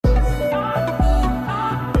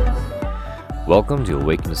Welcome to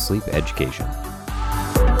Awaken to Sleep Education.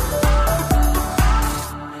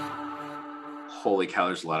 Holy cow,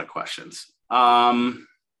 there's a lot of questions.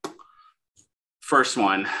 First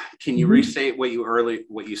one, can you restate what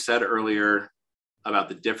you said earlier about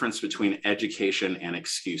the difference between education and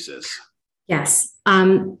excuses? Yes.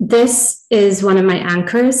 This is one of my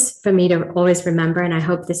anchors for me to always remember, and I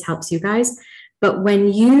hope this helps you guys. But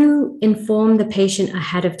when you inform the patient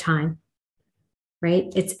ahead of time,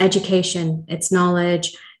 right? It's education, it's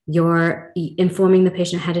knowledge, you're informing the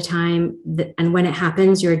patient ahead of time, and when it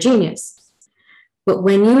happens, you're a genius. But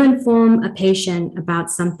when you inform a patient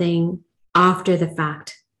about something after the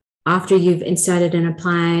fact, after you've inserted an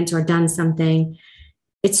appliance or done something,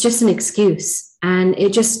 it's just an excuse, and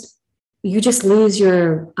you just lose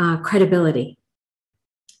your credibility.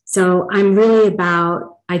 So I'm really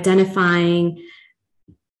about identifying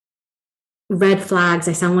red flags.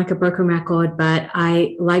 I sound like a broken record, but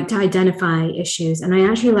I like to identify issues, and I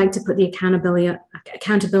actually like to put the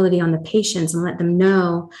accountability on the patients and let them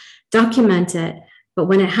know, document it. But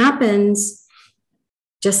when it happens,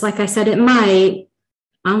 just like I said it might,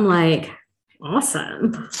 I'm like,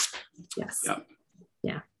 awesome. Yes. Yep.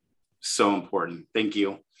 Yeah. So important. Thank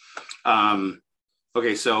you.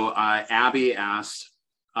 Okay, so Abby asked,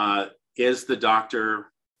 is the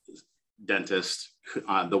dentist,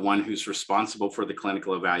 the one who's responsible for the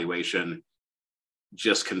clinical evaluation,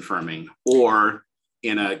 just confirming? Or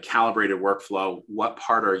in a calibrated workflow, what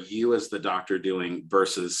part are you as the doctor doing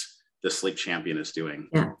versus the sleep champion is doing?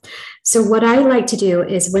 Yeah. So what I like to do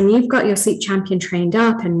is when you've got your sleep champion trained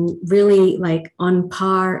up and really like on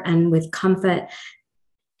par and with comfort,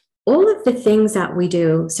 all of the things that we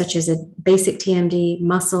do, such as a basic TMD,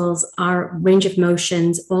 muscles, our range of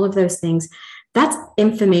motions, all of those things, that's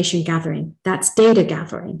information gathering. That's data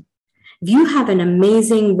gathering. If you have an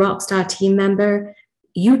amazing rockstar team member,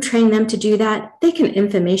 you train them to do that, they can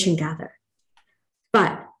information gather.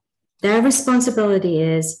 But their responsibility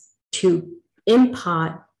is to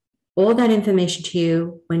impart all that information to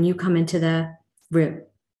you when you come into the room.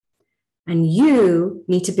 And you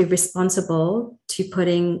need to be responsible to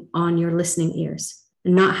putting on your listening ears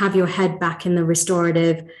and not have your head back in the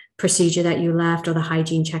restorative procedure that you left or the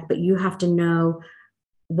hygiene check, but you have to know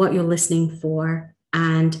what you're listening for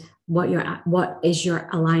and what is your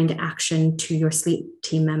aligned action to your sleep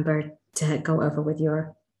team member to go over with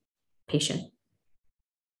your patient.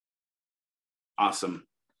 Awesome.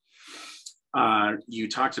 You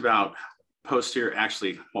talked about posterior,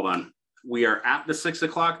 actually, hold on. We are at the 6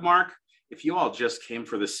 o'clock mark. If you all just came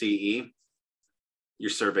for the CE,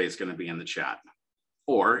 your survey is going to be in the chat,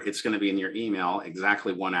 or it's going to be in your email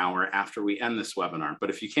exactly 1 hour after we end this webinar. But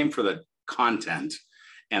if you came for the content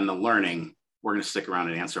and the learning, we're going to stick around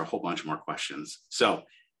and answer a whole bunch more questions. So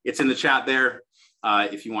it's in the chat there.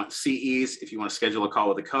 If you want CEs, if you want to schedule a call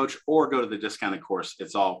with a coach or go to the discounted course,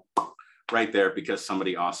 it's all right there because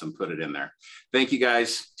somebody awesome put it in there. Thank you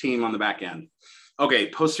guys, team on the back end. Okay,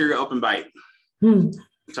 posterior open bite.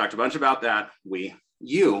 We talked a bunch about that.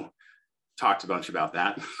 You talked a bunch about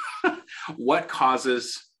that. What's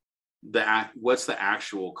the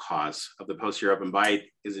actual cause of the posterior open bite?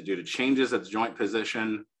 Is it due to changes at the joint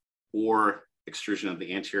position or extrusion of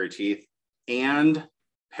the anterior teeth? And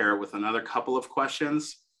pair it with another couple of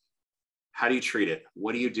questions. How do you treat it?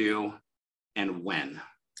 What do you do? And when?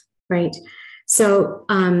 Right. So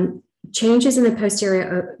changes in the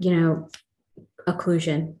posterior,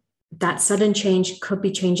 occlusion, that sudden change could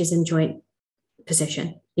be changes in joint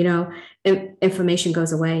position. Inflammation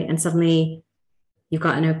goes away and suddenly you've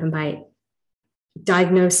got an open bite.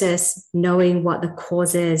 Diagnosis, knowing what the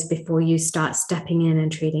cause is before you start stepping in and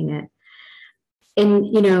treating it.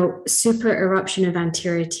 In, super eruption of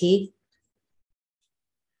anterior teeth,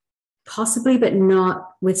 possibly, but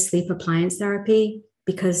not with sleep appliance therapy,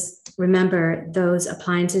 because remember, those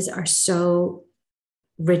appliances are so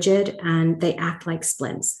rigid and they act like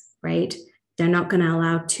splints, right? They're not going to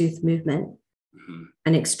allow tooth movement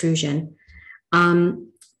and extrusion.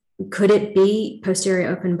 Could it be posterior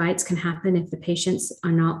open bites can happen if the patients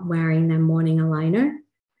are not wearing their morning aligner?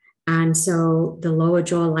 And so the lower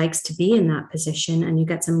jaw likes to be in that position and you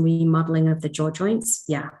get some remodeling of the jaw joints.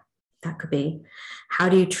 Yeah, that could be. How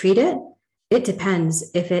do you treat it? It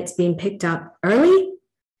depends. If it's being picked up early,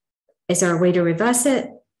 is there a way to reverse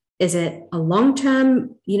it? Is it a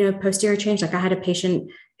long-term, posterior change? Like I had a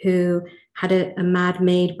patient who had a MAD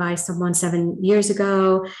made by someone 7 years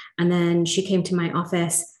ago. And then she came to my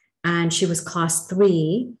office and she was class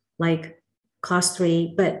 3,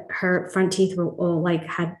 but her front teeth were all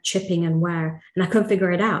had chipping and wear. And I couldn't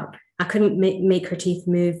figure it out. I couldn't make her teeth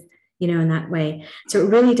move, in that way. So it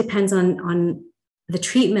really depends on the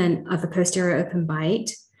treatment of a posterior open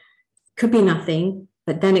bite could be nothing,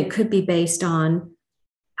 but then it could be based on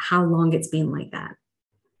how long it's been like that.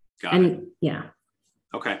 Got it. Yeah.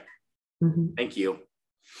 Okay. Mm-hmm. Thank you.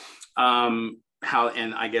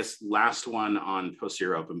 And I guess last one on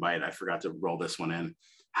posterior open bite, I forgot to roll this one in.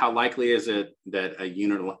 How likely is it that a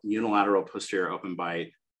unilateral posterior open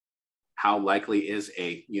bite, how likely is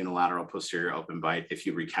a unilateral posterior open bite if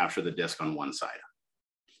you recapture the disc on one side?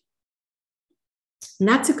 And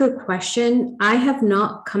that's a good question. I have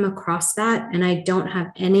not come across that, and I don't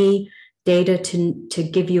have any data to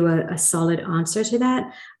give you a solid answer to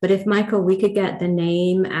that. But if, Michael, we could get the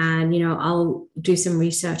name, and I'll do some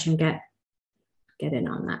research and get in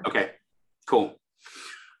on that. Okay, cool.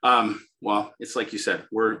 Well, it's like you said,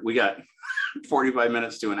 we got 45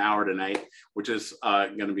 minutes to an hour tonight, which is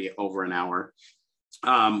going to be over an hour.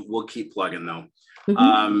 We'll keep plugging though.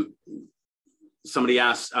 Mm-hmm. Somebody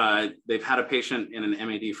asked, they've had a patient in an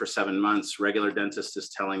MAD for 7 months. Regular dentist is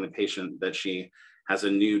telling the patient that she has a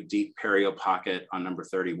new deep perio pocket on number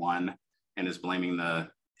 31 and is blaming the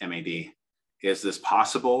MAD. Is this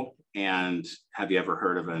possible? And have you ever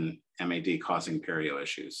heard of an MAD causing perio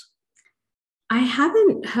issues? I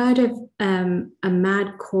haven't heard of a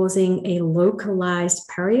MAD causing a localized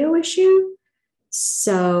perio issue.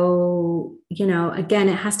 So, again,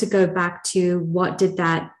 it has to go back to what did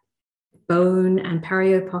that bone and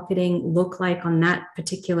perio pocketing look like on that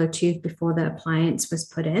particular tooth before the appliance was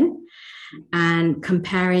put in, and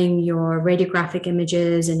comparing your radiographic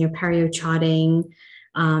images and your perio charting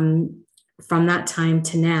from that time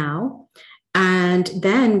to now. And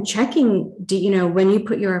then checking, when you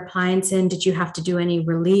put your appliance in, did you have to do any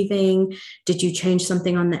relieving? Did you change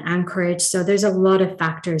something on the anchorage? So there's a lot of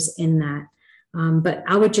factors in that. But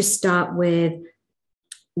I would just start with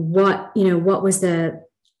what was the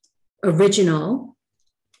original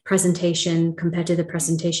presentation compared to the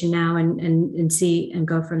presentation now, and see and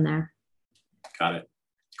go from there. Got it.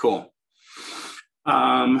 Cool.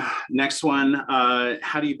 Next one,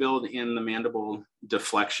 how do you build in the mandible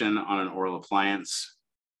deflection on an oral appliance,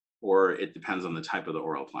 or it depends on the type of the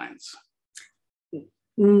oral appliance?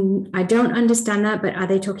 I don't understand that, but are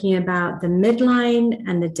they talking about the midline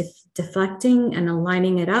and the deflecting and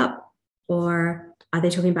aligning it up, or are they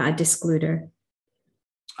talking about a discluder?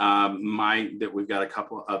 We've got a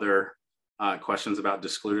couple other questions about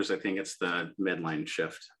discluders. I think it's the midline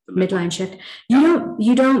shift. Midline shift.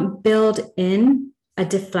 You don't build in a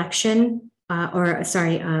deflection a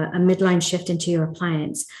midline shift into your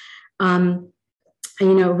appliance.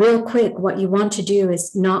 Real quick, what you want to do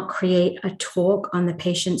is not create a torque on the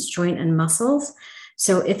patient's joint and muscles.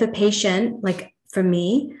 So if a patient, like for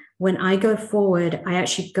me, when I go forward, I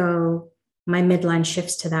actually my midline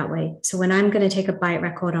shifts to that way. So when I'm going to take a bite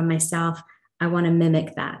record on myself, I want to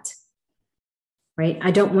mimic that. Right?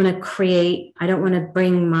 I don't want to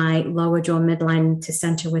bring my lower jaw midline to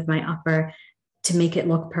center with my upper to make it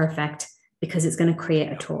look perfect, because it's going to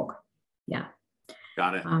create a torque. Yeah.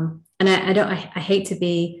 Got it. And I hate to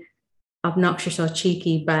be obnoxious or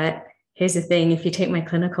cheeky, but here's the thing: if you take my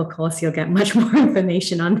clinical course, you'll get much more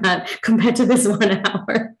information on that compared to this 1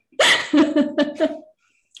 hour.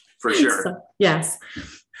 For sure. So, yes.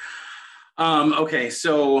 Okay.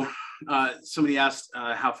 So somebody asked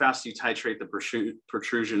how fast do you titrate the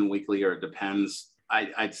protrusion weekly, or it depends.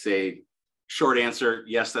 I'd say short answer,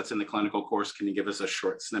 yes, that's in the clinical course. Can you give us a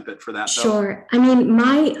short snippet for that? Sure. I mean,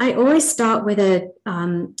 I always start with a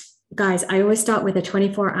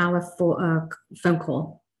 24-hour phone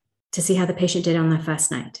call to see how the patient did on their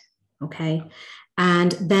first night. Okay.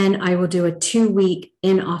 And then I will do a 2-week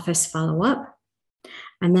in-office follow-up.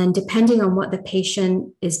 And then depending on what the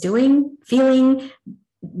patient is doing, feeling,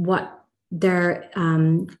 what they're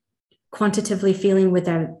quantitatively feeling with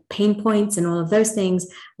their pain points and all of those things,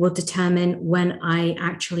 will determine when I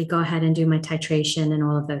actually go ahead and do my titration and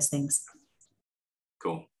all of those things.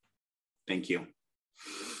 Cool. Thank you.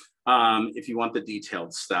 If you want the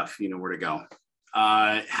detailed stuff, you know where to go.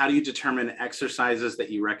 How do you determine exercises that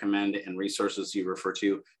you recommend and resources you refer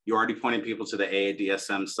to? You already pointed people to the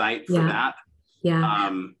AADSM site for that.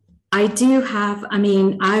 Yeah. I do have,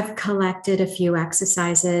 I've collected a few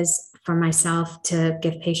exercises for myself to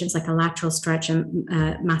give patients, like a lateral stretch and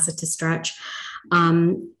masseter stretch.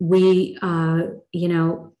 Any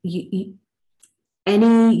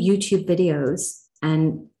YouTube videos,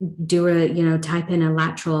 and do type in a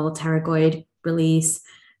lateral pterygoid release,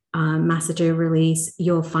 masseter release,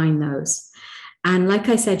 you'll find those. And like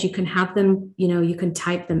I said, you can have them, you can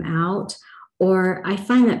type them out, or I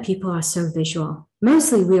find that people are so visual.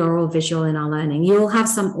 Mostly we are all visual in our learning. You'll have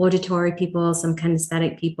some auditory people, some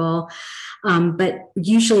kinesthetic people, but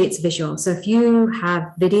usually it's visual. So if you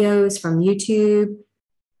have videos from YouTube,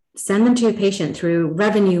 send them to your patient through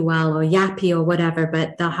Revenue Well or Yappy or whatever,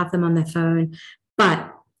 but they'll have them on their phone.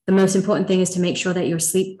 But the most important thing is to make sure that your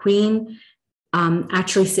sleep queen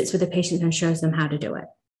actually sits with the patient and shows them how to do it.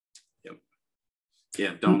 Yep.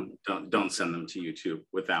 Yeah, don't send them to YouTube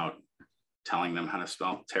without telling them how to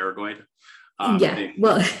spell pterygoid.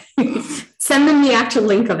 Well, send them the actual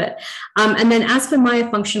link of it. And then as for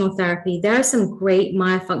myofunctional therapy, there are some great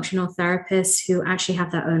myofunctional therapists who actually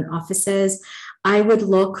have their own offices. I would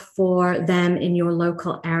look for them in your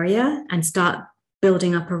local area and start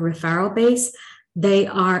building up a referral base. They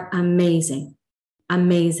are amazing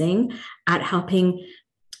at helping,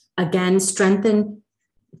 again, strengthen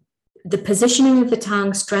the positioning of the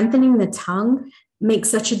tongue. Strengthening the tongue makes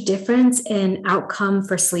such a difference in outcome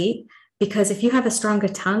for sleep, because if you have a stronger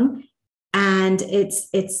tongue, and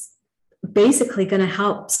it's basically going to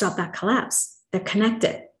help stop that collapse. They're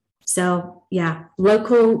connected. So yeah,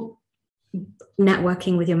 local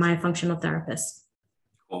networking with your myofunctional therapist.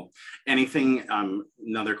 Cool. Anything,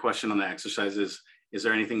 another question on the exercises, is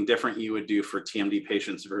there anything different you would do for TMD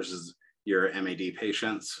patients versus your MAD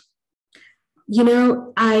patients? You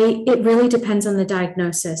know, it really depends on the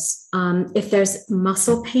diagnosis. If there's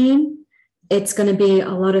muscle pain, it's going to be a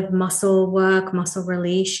lot of muscle work, muscle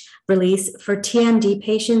release. For TMD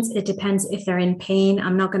patients, it depends if they're in pain.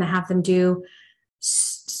 I'm not going to have them do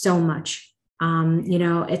so much. You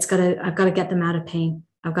know, I've got to get them out of pain.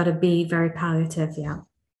 I've got to be very palliative. Yeah.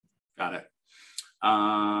 Got it.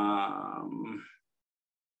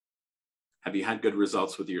 Have you had good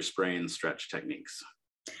results with your spray and stretch techniques?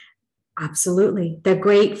 Absolutely. They're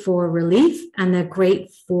great for relief, and they're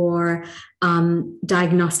great for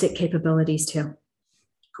diagnostic capabilities too.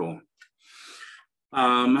 Cool.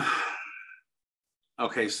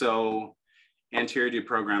 Okay, so anterior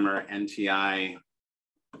deprogrammer, NTI,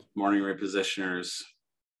 morning repositioners,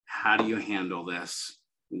 how do you handle this?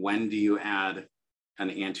 When do you add an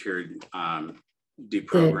anterior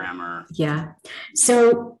deprogrammer?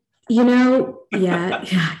 So, you know,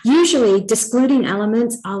 usually discluding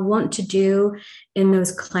elements I'll want to do in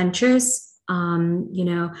those clenchers, you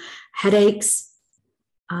know, headaches.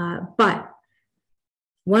 But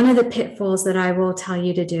one of the pitfalls that I will tell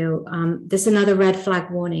you to do, this is another red flag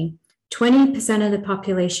warning. 20% of the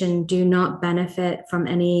population do not benefit from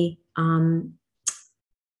any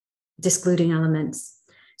discluding elements.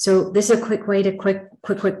 So this is a quick way to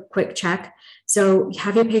quick check. So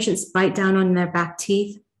have your patients bite down on their back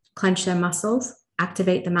teeth, clench their muscles,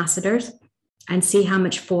 activate the masseters, and see how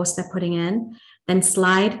much force they're putting in. Then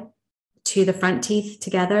slide to the front teeth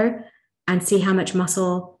together and see how much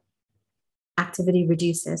muscle activity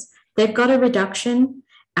reduces. They've got a reduction,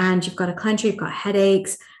 and you've got a clencher, you've got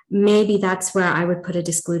headaches. Maybe that's where I would put a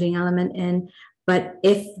discluding element in. But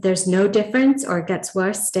if there's no difference or it gets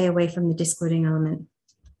worse, stay away from the discluding element.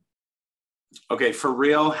 Okay, for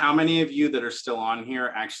real, how many of you that are still on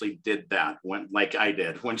here actually did that like I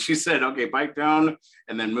did when she said, okay, bite down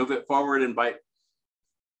and then move it forward and bite?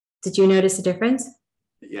 Did you notice a difference?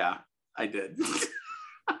 Yeah, I did.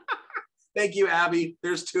 Thank you, Abby.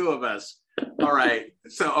 There's two of us. All right.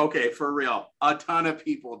 So, okay, for real, a ton of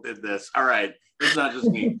people did this. All right. It's not just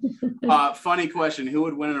me. Funny question. Who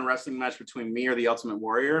would win in a wrestling match between me or the Ultimate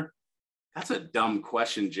Warrior? That's a dumb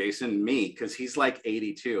question, Jason. Me, because he's like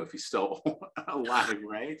 82 if he's still alive,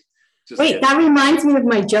 right? Just wait, kidding. That reminds me of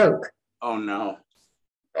my joke. Oh, no.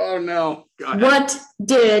 Oh, no. Go ahead. What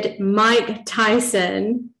did Mike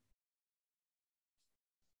Tyson...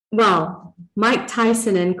 Well, Mike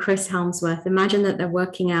Tyson and Chris Helmsworth, imagine that they're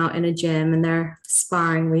working out in a gym and they're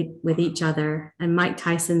sparring with each other. And Mike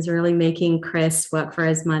Tyson's really making Chris work for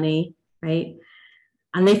his money, right?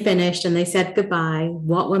 And they finished and they said goodbye.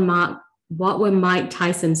 What were Mike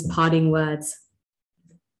Tyson's parting words?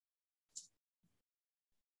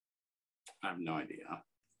 I have no idea.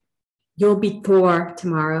 You'll be poor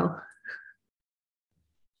tomorrow.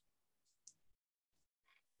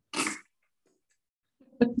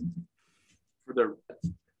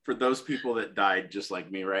 For those people that died just like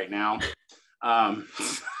me right now, I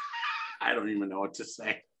don't even know what to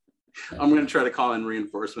say. I'm going to try to call in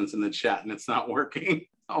reinforcements in the chat and it's not working.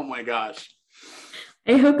 Oh my gosh.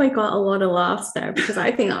 I hope I got a lot of laughs there because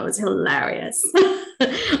I think that was hilarious. All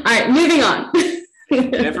right, moving on.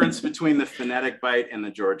 Difference between the phonetic bite and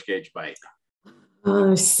the George Gage bite.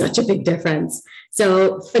 Oh, such a big difference.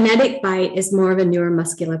 So phonetic bite is more of a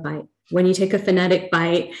neuromuscular bite. When you take a phonetic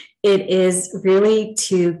bite, it is really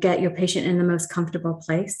to get your patient in the most comfortable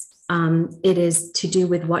place. It is to do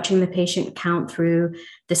with watching the patient count through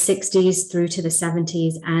the 60s through to the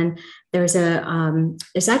 70s. And there's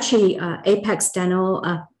actually Apex Dental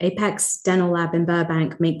Lab in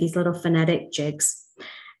Burbank make these little phonetic jigs,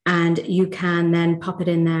 and you can then pop it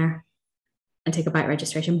in there and take a bite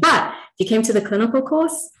registration. But if you came to the clinical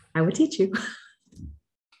course, I would teach you.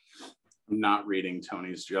 I'm not reading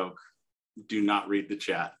Tony's joke. Do not read the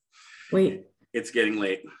chat. Wait. It's getting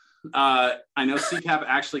late. I know CPAP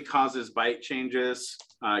actually causes bite changes.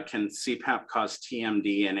 Can CPAP cause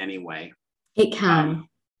TMD in any way? It can.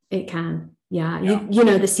 It can. Yeah. You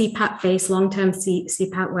know, the CPAP based long-term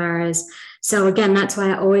CPAP wearers. So again, that's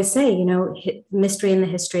why I always say, you know, mystery in the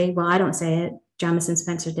history. Well, I don't say it. Jamison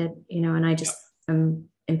Spencer did, you know, and I just am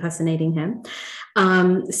impersonating him.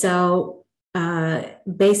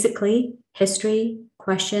 Basically, history,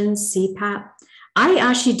 questions, CPAP. I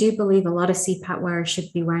actually do believe a lot of CPAP wearers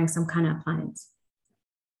should be wearing some kind of appliance.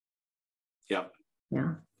 Yep.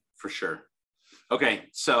 Yeah. For sure. Okay.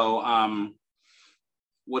 So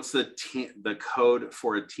what's the code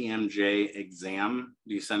for a TMJ exam?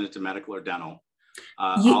 Do you send it to medical or dental?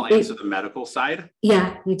 I'll answer the medical side.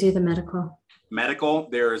 Yeah, you do the medical. Medical,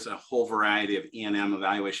 there's a whole variety of E&M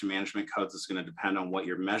evaluation management codes. It's going to depend on what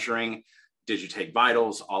you're measuring. Did you take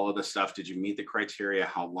vitals? All of the stuff. Did you meet the criteria?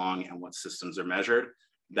 How long and what systems are measured?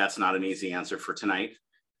 That's not an easy answer for tonight.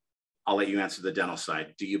 I'll let you answer the dental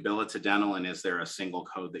side. Do you bill it to dental, and is there a single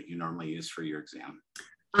code that you normally use for your exam?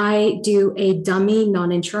 I do a dummy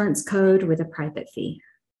non-insurance code with a private fee.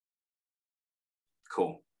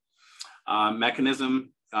 Cool.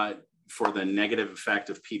 Mechanism for the negative effect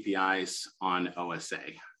of PPIs on OSA.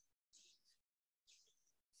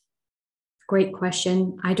 Great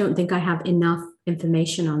question. I don't think I have enough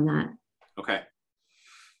information on that. Okay,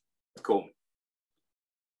 cool.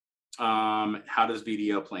 How does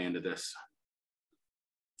VDO play into this?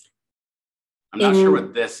 I'm not sure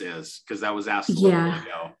what this is, because that was asked a little bit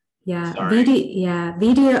ago. Yeah,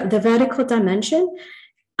 VDO, the vertical dimension.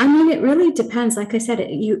 I mean, it really depends. Like I said,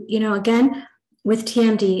 you know, again, with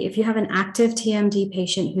TMD, if you have an active TMD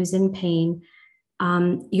patient who's in pain,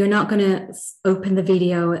 you're not going to open the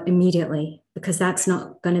VDO immediately, because that's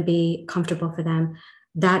not going to be comfortable for them.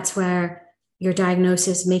 That's where your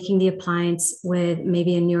diagnosis, making the appliance with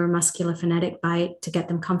maybe a neuromuscular phonetic bite to get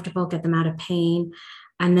them comfortable, get them out of pain,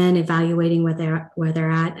 and then evaluating where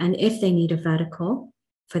they're at, and if they need a vertical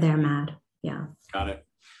for their MAD. Yeah. Got it.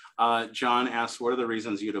 John asks, what are the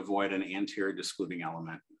reasons you'd avoid an anterior discluding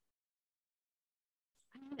element?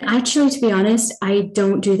 Actually, to be honest, I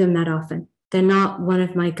don't do them that often. They're not one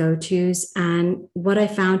of my go-tos. And what I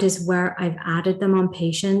found is where I've added them on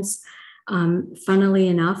patients, funnily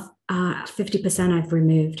enough, 50% I've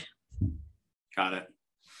removed. Got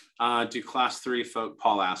it. Do class 3 folk,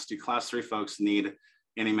 Paul asks, do class 3 folks need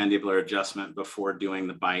any mandibular adjustment before doing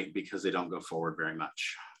the bite because they don't go forward very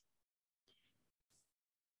much?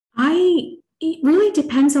 It really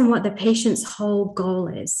depends on what the patient's whole goal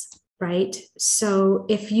is, right? So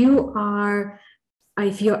if you're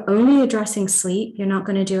only addressing sleep, you're not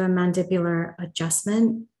going to do a mandibular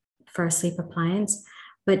adjustment for a sleep appliance.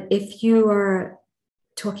 But if you are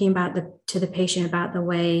talking about to the patient about the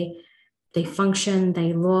way they function,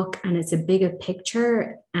 they look, and it's a bigger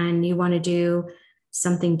picture, and you want to do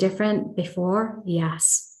something different before,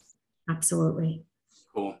 yes, absolutely.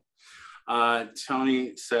 Cool.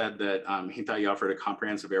 Tony said that he thought you offered a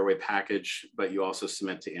comprehensive airway package, but you also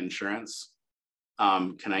submit to insurance.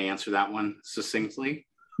 Can I answer that one succinctly?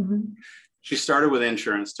 Mm-hmm. She started with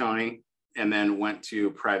insurance, Tony, and then went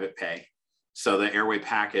to private pay. So the airway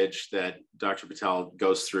package that Dr. Patel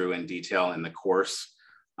goes through in detail in the course,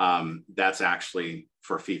 that's actually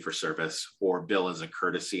for fee for service or bill as a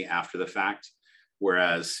courtesy after the fact.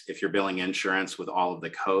 Whereas if you're billing insurance with all of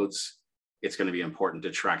the codes, it's going to be important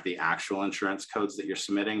to track the actual insurance codes that you're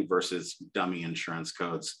submitting versus dummy insurance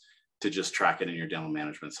codes to just track it in your dental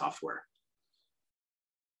management software.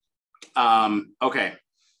 Okay,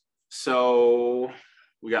 so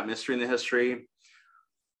we got mystery in the history.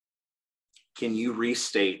 Can you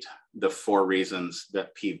restate the 4 reasons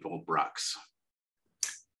that people brux?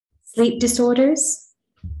 Sleep disorders,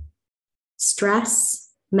 stress,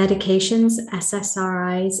 medications,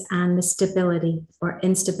 SSRIs, and the stability or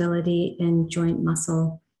instability in joint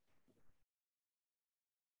muscle.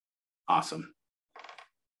 Awesome.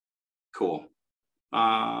 Cool.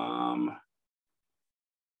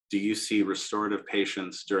 Do you see restorative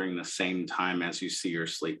patients during the same time as you see your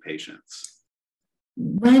sleep patients?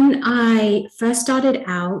 When I first started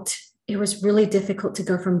out, it was really difficult to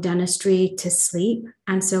go from dentistry to sleep.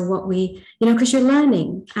 And so what we, because you're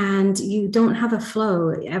learning and you don't have a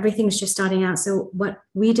flow, everything's just starting out. So what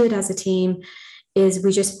we did as a team is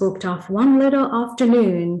we just booked off one little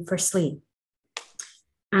afternoon for sleep.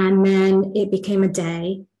 And then it became a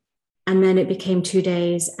day, and then it became 2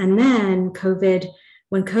 days. And then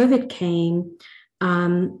when COVID came,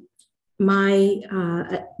 my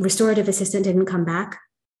restorative assistant didn't come back.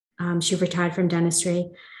 She retired from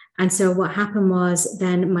dentistry. And so what happened was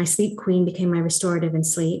then my sleep queen became my restorative in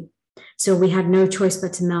sleep. So we had no choice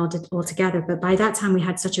but to meld it all together. But by that time, we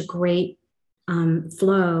had such a great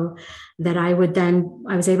flow that I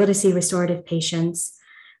was able to see restorative patients,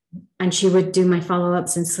 and she would do my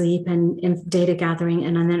follow-ups in sleep and in data gathering.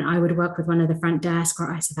 And then I would work with one of the front desk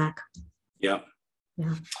or ISAVAC. Yep.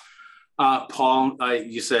 Yeah. Paul,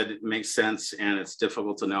 you said it makes sense, and it's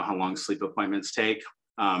difficult to know how long sleep appointments take.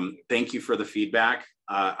 Thank you for the feedback.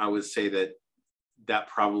 I would say that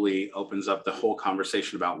probably opens up the whole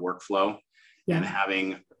conversation about workflow and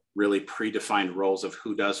having really predefined roles of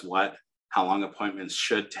who does what, how long appointments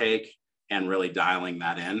should take, and really dialing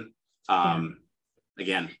that in.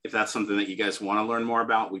 Again, if that's something that you guys want to learn more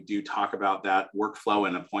about, we do talk about that workflow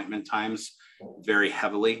and appointment times very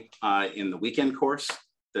heavily in the weekend course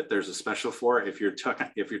that there's a special for. If you're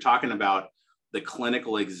talking about the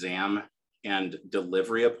clinical exam and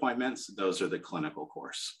delivery appointments, those are the clinical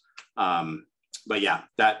course. But yeah,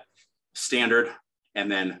 that standard, and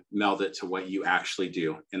then meld it to what you actually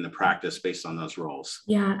do in the practice based on those roles.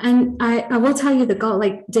 Yeah. And I will tell you the goal,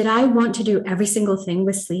 like, did I want to do every single thing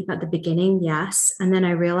with sleep at the beginning? Yes. And then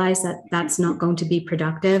I realized that that's not going to be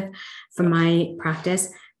productive for my practice.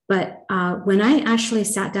 But when I actually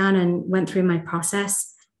sat down and went through my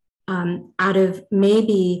process, out of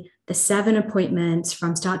maybe the 7 appointments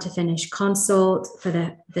from start to finish, consult for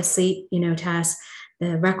the sleep, test,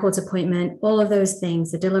 the records appointment, all of those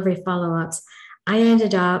things, the delivery follow-ups, I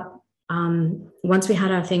ended up, once we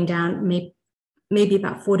had our thing down, maybe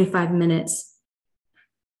about 45 minutes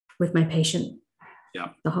with my patient.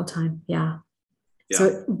 Yeah. The whole time. Yeah.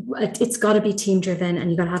 So it's got to be team driven, and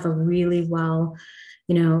you got to have a really well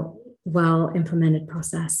implemented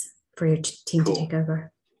process for your team to take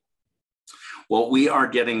over. Well, we are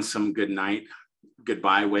getting some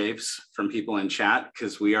goodbye waves from people in chat,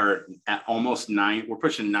 because we are at almost 9. We're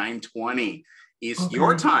pushing 9:20 East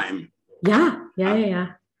your time. Yeah.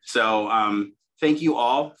 So thank you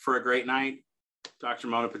all for a great night. Dr.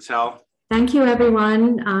 Mona Patel. Thank you,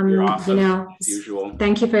 everyone. You're awesome, as usual.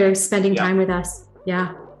 Thank you for spending time with us.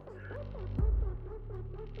 Yeah.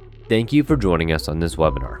 Thank you for joining us on this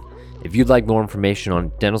webinar. If you'd like more information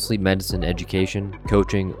on dental sleep medicine education,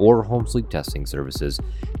 coaching, or home sleep testing services,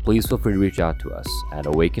 please feel free to reach out to us at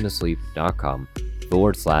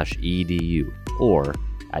awakenasleep.com/edu or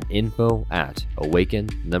at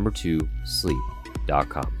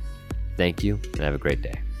info@awaken2sleep.com. Thank you, and have a great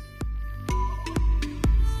day.